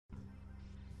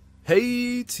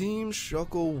Hey Team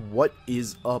Shuckle, what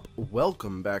is up?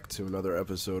 Welcome back to another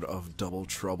episode of Double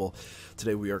Trouble.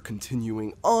 Today we are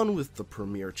continuing on with the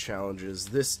Premier Challenges.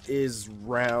 This is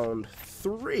round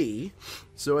 3,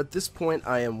 so at this point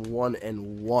I am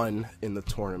 1-1 in the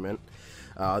tournament.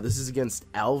 This is against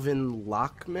Alvin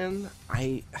L.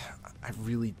 I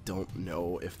really don't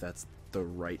know if that's the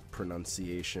right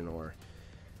pronunciation or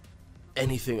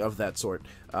anything of that sort.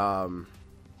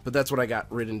 But that's what I got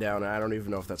written down, and I don't even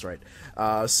know if that's right.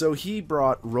 So he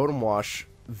brought Rotom Wash,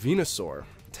 Venusaur,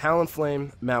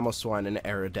 Talonflame, Mamoswine, and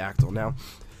Aerodactyl. Now,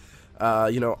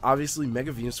 obviously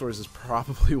Mega Venusaurs is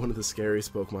probably one of the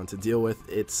scariest Pokemon to deal with.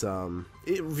 It's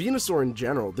Venusaur in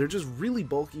general, they're just really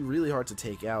bulky, really hard to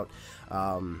take out.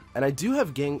 And I do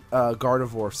have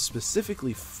Gardevoir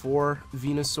specifically for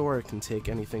Venusaur. It can take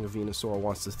anything a Venusaur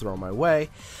wants to throw my way.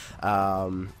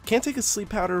 Can't take a Sleep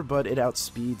Powder, but it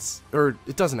outspeeds, or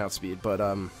it doesn't outspeed, but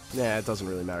it doesn't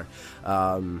really matter.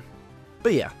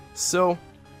 But yeah, so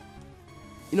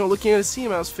looking at his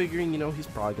team, I was figuring, he's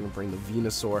probably going to bring the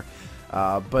Venusaur.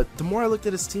 But the more I looked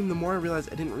at his team, the more I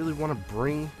realized I didn't really want to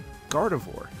bring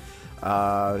Gardevoir.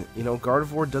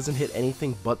 Gardevoir doesn't hit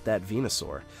anything but that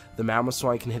Venusaur. The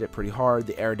Mamoswine can hit it pretty hard,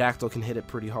 the Aerodactyl can hit it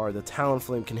pretty hard, the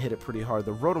Talonflame can hit it pretty hard,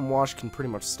 the Rotom Wash can pretty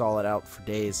much stall it out for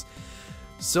days.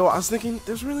 So I was thinking,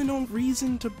 there's really no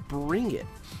reason to bring it.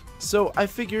 So I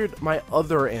figured my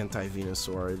other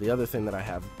anti-Venusaur, the other thing that I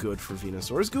have good for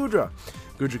Venusaur, is Goodra.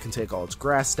 Goodra can take all its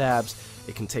grass stabs,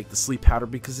 it can take the Sleep Powder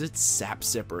because it's Sap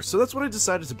Sipper. So that's what I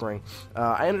decided to bring.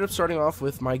 I ended up starting off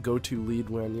with my go-to lead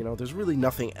when, there's really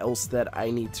nothing else that I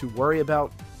need to worry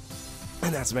about,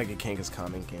 and that's Mega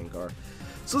Kangaskhan and Gengar.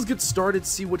 So let's get started,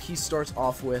 see what he starts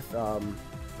off with,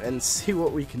 and see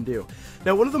what we can do.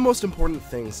 Now, one of the most important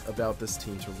things about this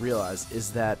team to realize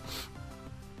is that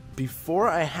before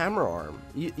I Hammer Arm,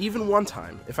 even one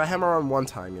time, if I Hammer Arm one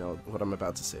time, what I'm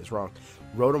about to say is wrong,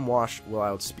 Rotom Wash will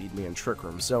outspeed me in Trick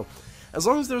Room. So, as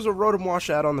long as there's a Rotom Wash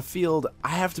out on the field, I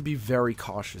have to be very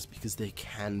cautious because they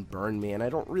can burn me, and I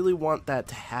don't really want that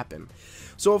to happen.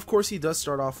 So, of course, he does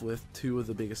start off with two of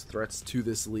the biggest threats to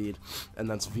this lead, and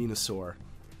that's Venusaur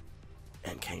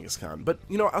and Kangaskhan. But,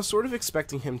 I was sort of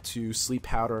expecting him to Sleep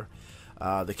Powder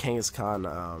the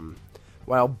Kangaskhan,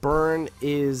 while Burn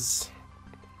is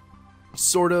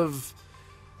sort of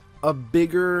a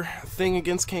bigger thing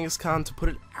against Kangaskhan. To put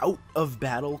it out of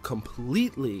battle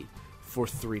completely for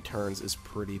 3 turns is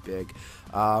pretty big.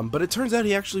 But it turns out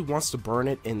he actually wants to burn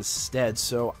it instead,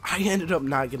 so I ended up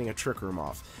not getting a Trick Room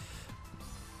off.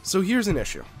 So here's an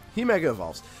issue. He Mega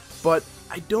Evolves, but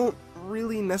I don't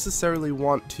really necessarily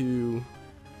want to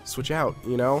switch out,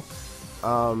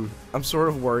 I'm sort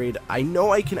of worried. I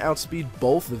know I can outspeed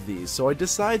both of these, so I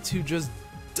decide to just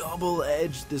double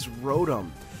edge this Rotom,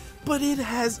 but it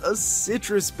has a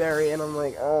Citrus Berry, and I'm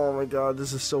like, oh my god,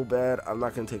 this is so bad. I'm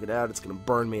not gonna take it out, it's gonna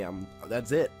burn me.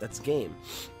 That's it, that's game.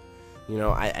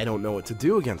 I don't know what to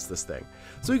do against this thing.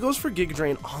 So he goes for Giga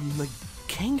Drain on the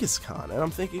Kangaskhan, and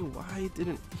I'm thinking, why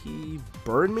didn't he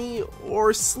burn me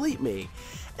or sleep me?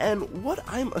 And what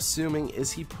I'm assuming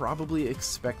is he probably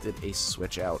expected a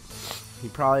switch out. He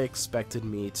probably expected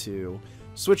me to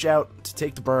switch out to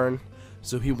take the burn,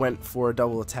 so he went for a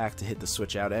double attack to hit the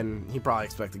switch out, and he probably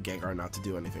expected Gengar not to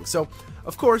do anything. So,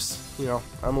 of course,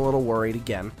 I'm a little worried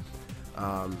again.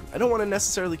 I don't want to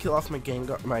necessarily kill off my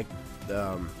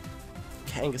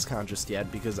Kangaskhan just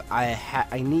yet, because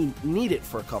I need it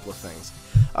for a couple of things.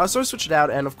 So I switch it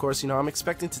out, and of course, I'm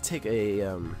expecting to take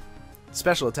a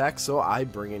special attack, so I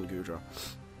bring in Goodra.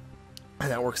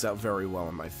 And that works out very well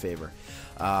in my favor.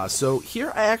 So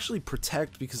here I actually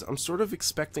protect, because I'm sort of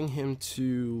expecting him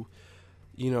to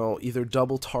either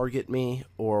double target me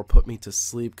or put me to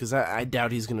sleep, because I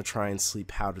doubt he's going to try and Sleep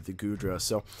Powder the Goodra.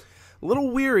 So, a little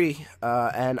weary,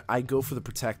 and I go for the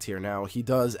Protect here. Now, he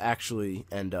does actually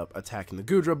end up attacking the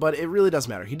Goodra, but it really doesn't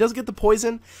matter. He does get the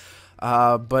Poison,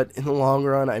 but in the long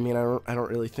run, I don't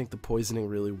really think the Poisoning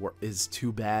really is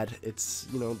too bad. It's,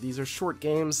 these are short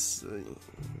games.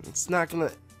 It's not going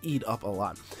to eat up a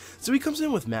lot. So he comes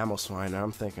in with Mamoswine, and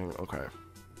I'm thinking, okay,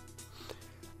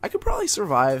 I could probably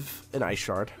survive an Ice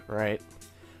Shard, right?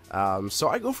 So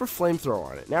I go for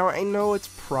Flamethrower on it. Now, I know it's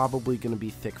probably going to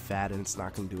be thick fat and it's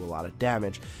not going to do a lot of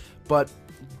damage, but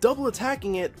double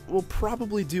attacking it will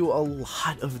probably do a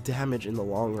lot of damage in the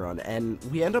long run, and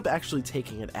we end up actually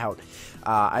taking it out.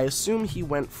 I assume he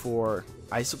went for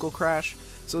Icicle Crash,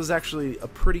 so it was actually a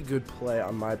pretty good play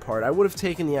on my part. I would have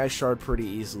taken the Ice Shard pretty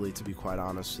easily, to be quite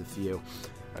honest with you.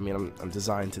 I'm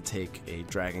designed to take a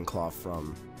Dragon Claw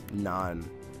from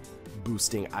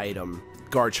non-boosting item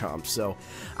Garchomp, so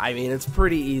it's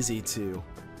pretty easy to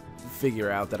figure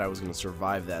out that I was going to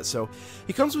survive that. So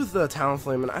he comes with the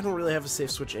Talonflame, and I don't really have a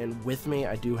safe switch in with me.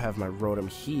 I do have my Rotom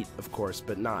Heat, of course,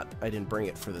 but I didn't bring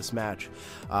it for this match.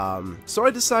 So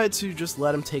I decided to just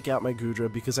let him take out my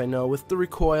Goodra, because I know with the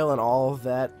recoil and all of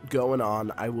that going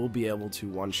on, I will be able to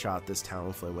one-shot this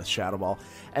Talonflame with Shadow Ball,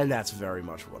 and that's very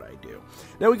much what I do.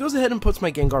 Now he goes ahead and puts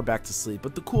my Gengar back to sleep,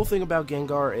 but the cool thing about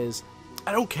Gengar is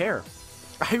I don't care.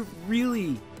 I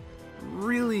really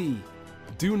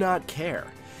do not care.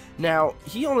 Now,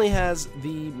 he only has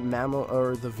the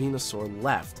Venusaur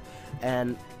left,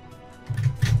 and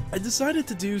I decided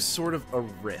to do sort of a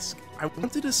risk. I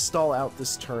wanted to stall out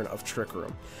this turn of Trick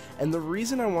Room, and the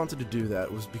reason I wanted to do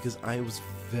that was because I was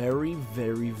very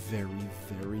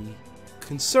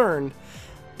concerned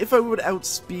if I would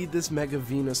outspeed this Mega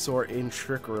Venusaur in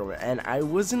Trick Room, and I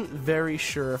wasn't very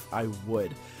sure if I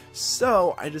would.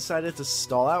 So I decided to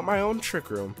stall out my own Trick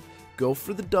Room, go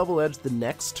for the Double Edge the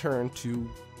next turn to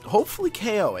hopefully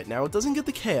KO it. Now, it doesn't get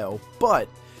the KO, but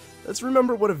let's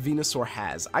remember what a Venusaur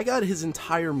has. I got his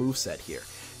entire moveset here.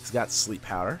 He's got Sleep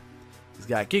Powder, he's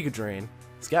got Giga Drain,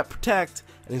 he's got Protect,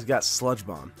 and he's got Sludge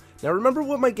Bomb. Now, remember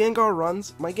what my Gengar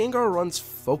runs? My Gengar runs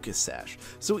Focus Sash.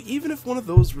 So even if one of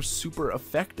those were super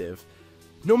effective,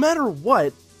 no matter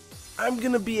what, I'm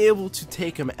gonna be able to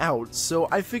take him out. So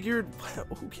I figured,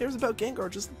 who cares about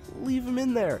Gengar? Just leave him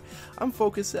in there. I'm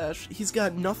Focus Sash. He's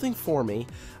got nothing for me.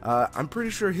 I'm pretty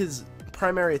sure his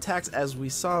primary attacks, as we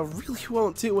saw, really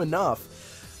won't do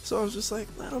enough. So I was just like,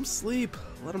 let him sleep,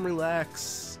 let him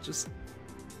relax, just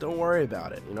don't worry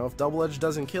about it. You know, if Double Edge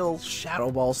doesn't kill,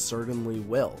 Shadow Ball certainly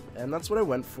will. And that's what I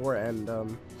went for, and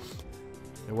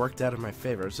it worked out in my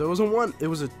favor. So it was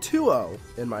a 2-0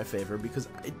 in my favor, because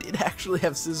I did actually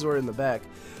have Scizor in the back.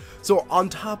 So on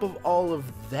top of all of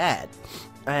that,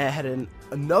 I had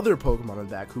another Pokemon in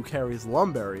the back who carries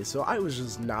Lumberry, so I was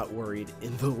just not worried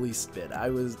in the least bit.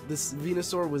 This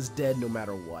Venusaur was dead no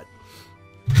matter what.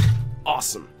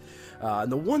 Awesome.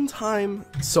 And the one time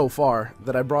so far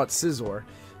that I brought Scizor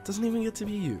doesn't even get to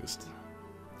be used.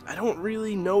 I don't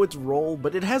really know its role,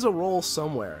 but it has a role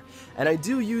somewhere, and I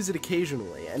do use it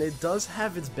occasionally, and it does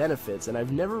have its benefits, and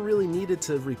I've never really needed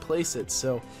to replace it,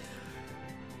 so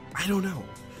I don't know.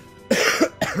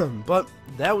 But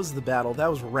that was the battle. That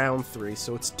was round 3,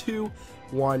 so it's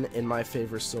 2-1 in my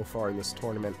favor so far in this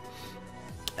tournament.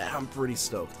 I'm pretty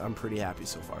stoked. I'm pretty happy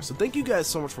so far. So thank you guys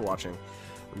so much for watching.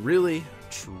 Really,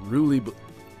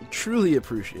 truly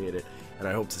appreciate it, and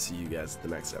I hope to see you guys at the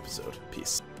next episode.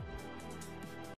 Peace.